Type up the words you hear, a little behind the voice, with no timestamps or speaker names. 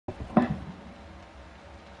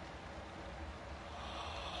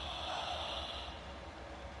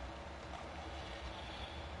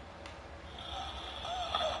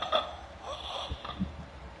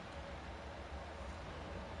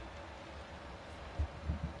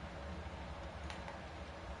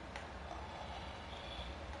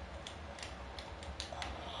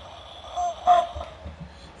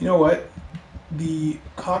You know what? The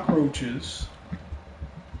cockroaches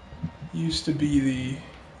used to be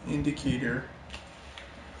the indicator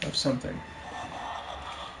of something.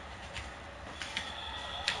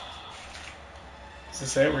 Is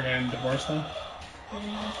this it? We're getting divorced now?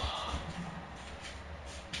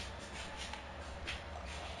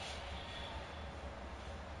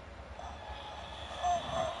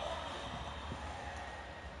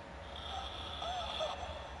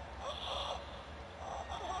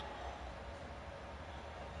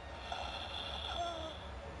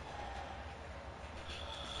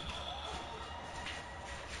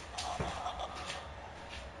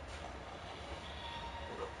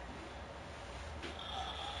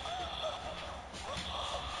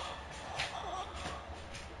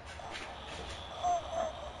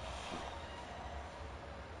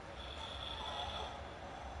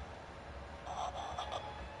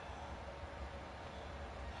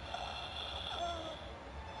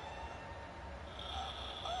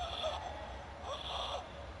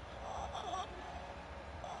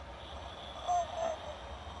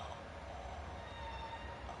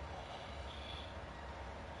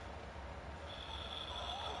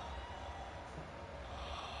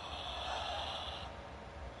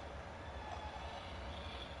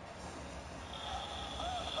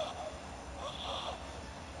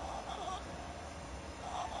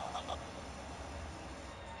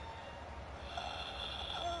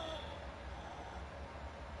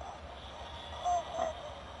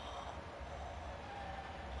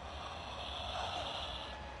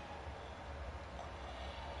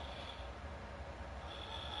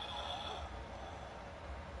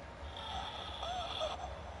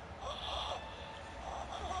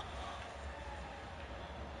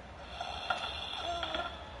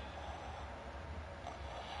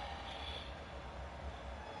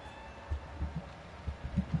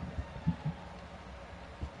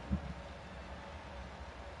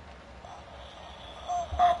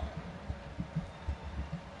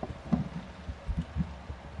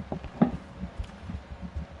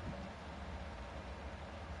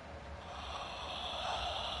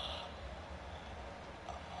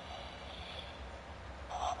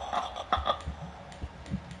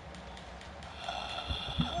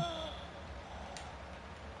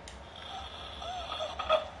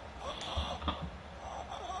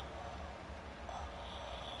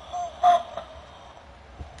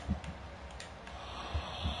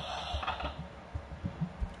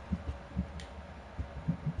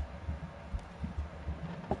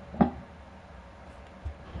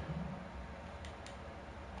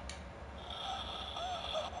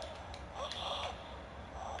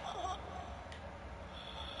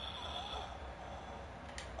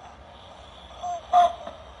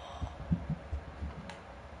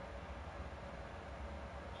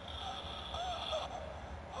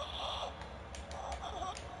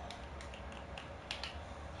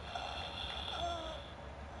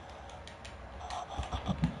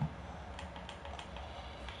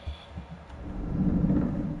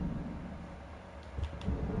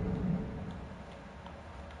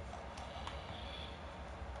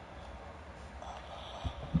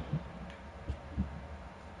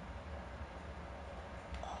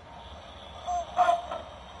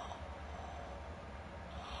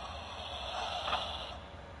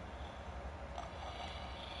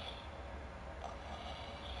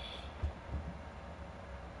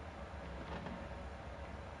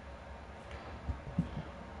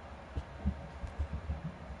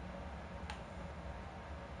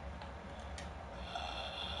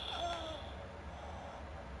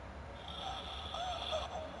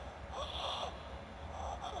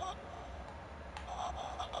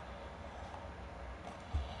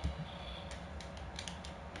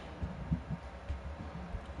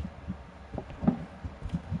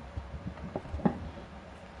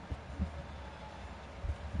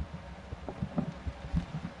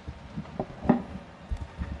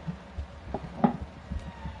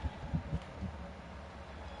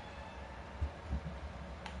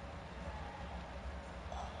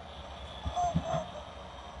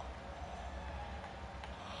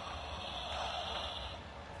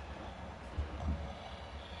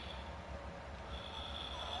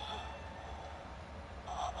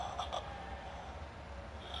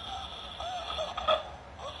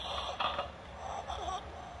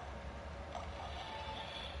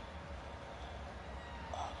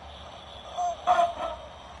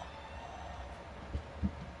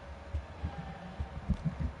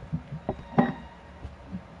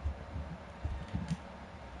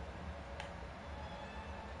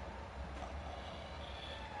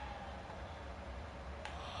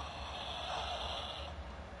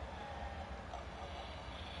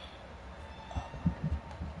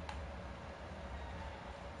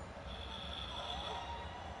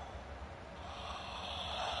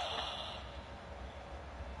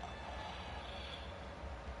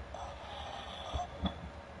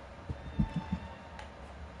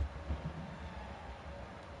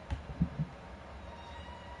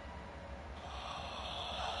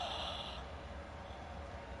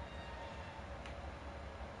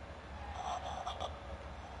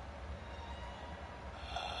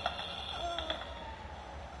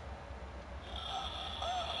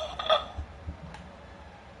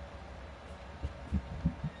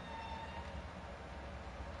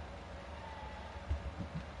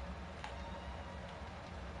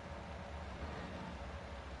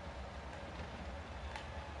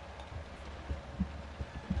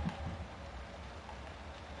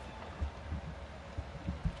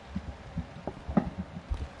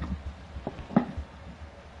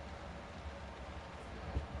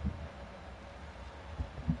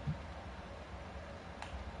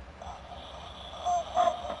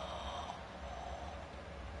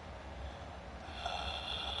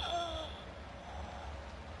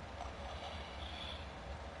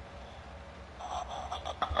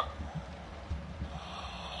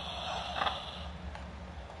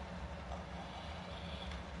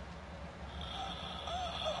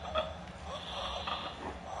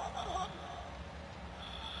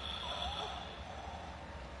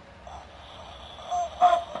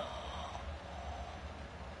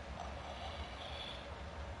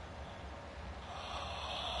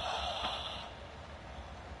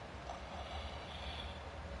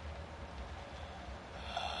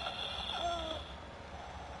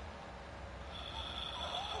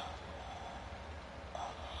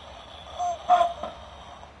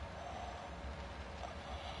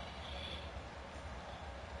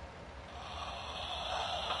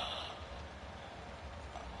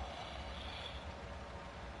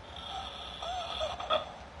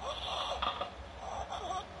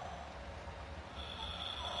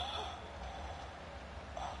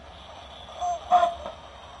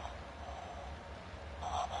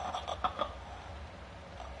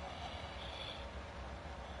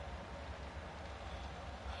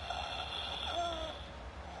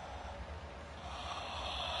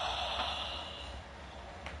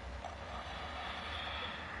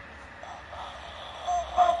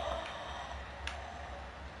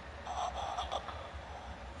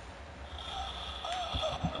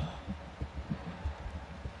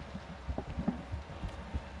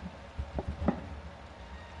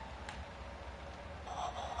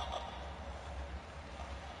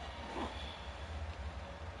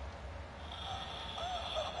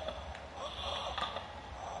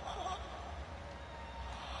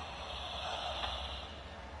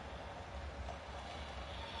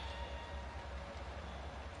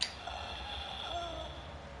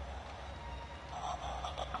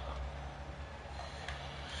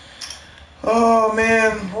 Oh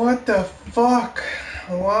man, what the fuck?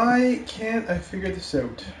 Why can't I figure this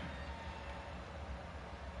out?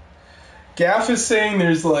 Gaff is saying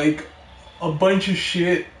there's like a bunch of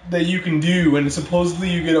shit that you can do, and supposedly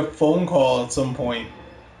you get a phone call at some point.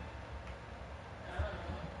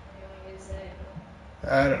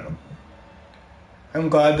 I don't know. I'm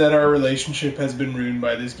glad that our relationship has been ruined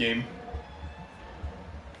by this game.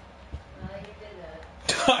 Well, you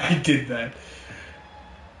did that. I did that.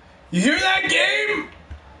 You hear that, game?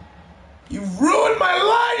 You ruined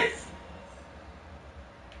my life!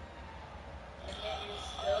 And yet you're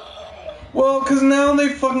still playing it. Well, because now they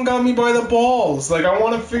fucking got me by the balls. Like, I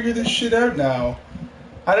want to figure this shit out now.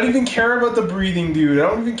 I don't even care about the breathing dude. I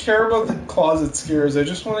don't even care about the closet scares. I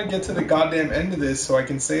just want to get to the goddamn end of this so I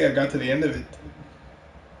can say I got to the end of it.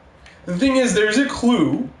 The thing is, there's a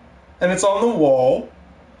clue, and it's on the wall.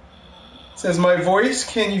 It says, my voice,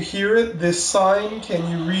 can you hear it? This sign, can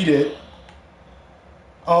you read it?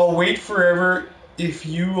 I'll wait forever if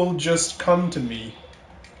you will just come to me.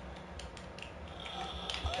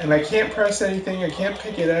 And I can't press anything, I can't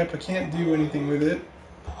pick it up, I can't do anything with it.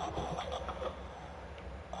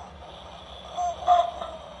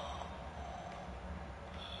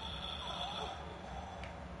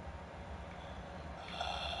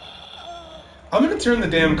 I'm gonna turn the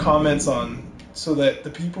damn comments on so that the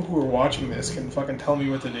people who are watching this can fucking tell me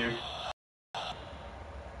what to do.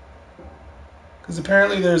 Because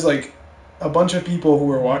apparently there's like a bunch of people who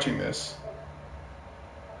are watching this.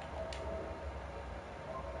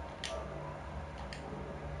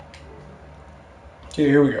 Okay,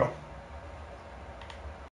 here we go.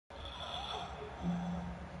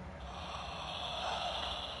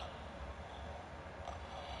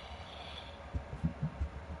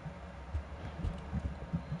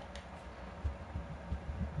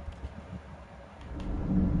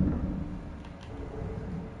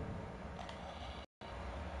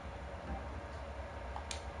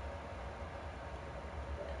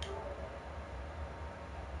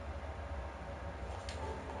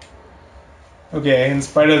 Okay, in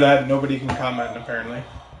spite of that, nobody can comment, apparently.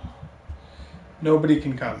 Nobody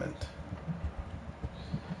can comment.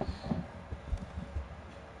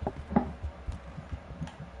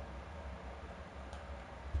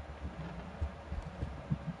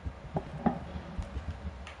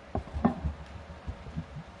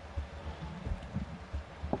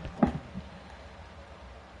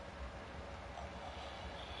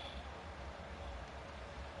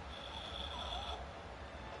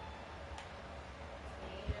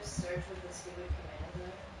 Search with the stupid command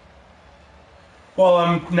there. Well,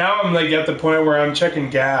 I'm like at the point where I'm checking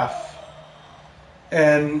gaff,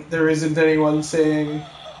 and there isn't anyone saying.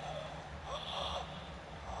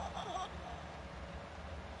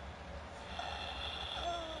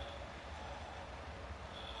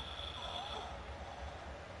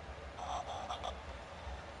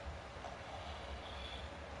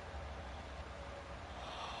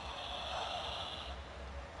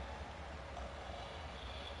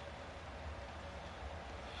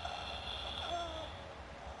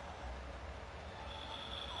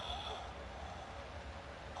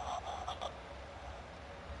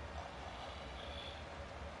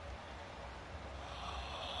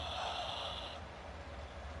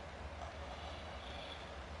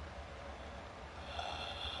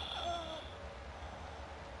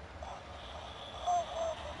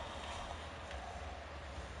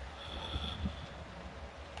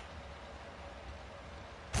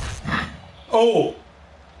 Oh!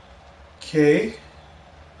 Okay.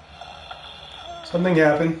 Something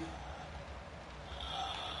happened.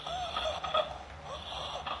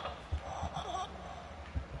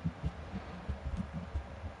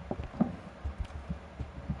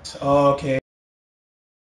 Okay.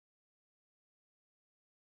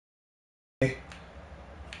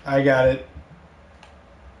 I got it.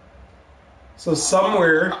 So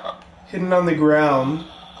somewhere hidden on the ground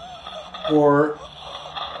or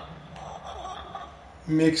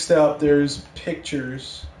mixed up, there's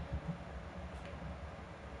pictures.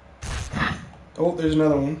 Oh, there's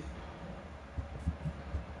another one.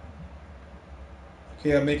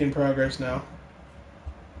 Okay, I'm making progress now.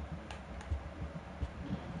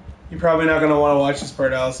 You're probably not going to want to watch this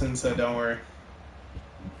part, Allison, so don't worry.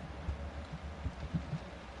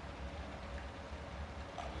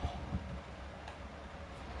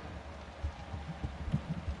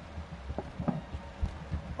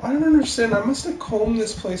 I don't understand. I must have combed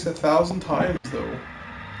this place 1,000 times, though.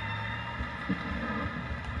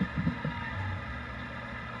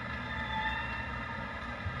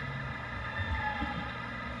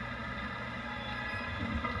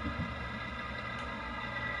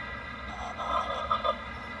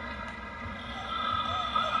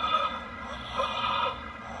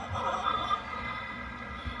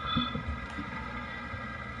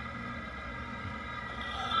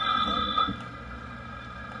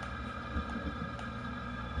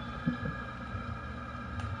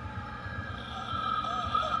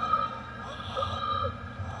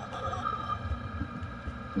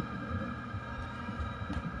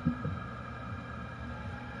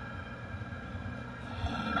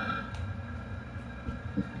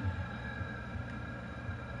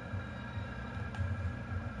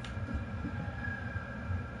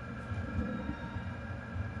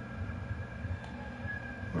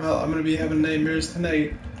 Well, I'm gonna be having nightmares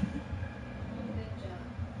tonight. Good job.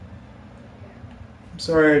 I'm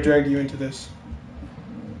sorry I dragged you into this.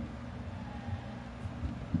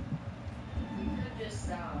 You could just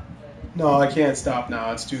stop, but it's No, I can't stop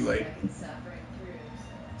now. It's too late. like it's suffering through,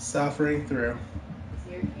 so Suffering through.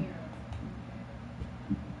 it's your funeral.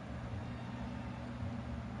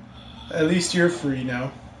 At least you're free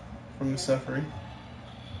now from the suffering.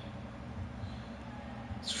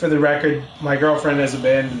 For the record, my girlfriend has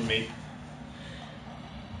abandoned me.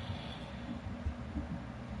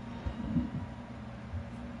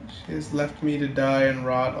 She has left me to die and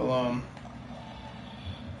rot alone.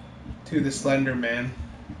 To the Slender Man.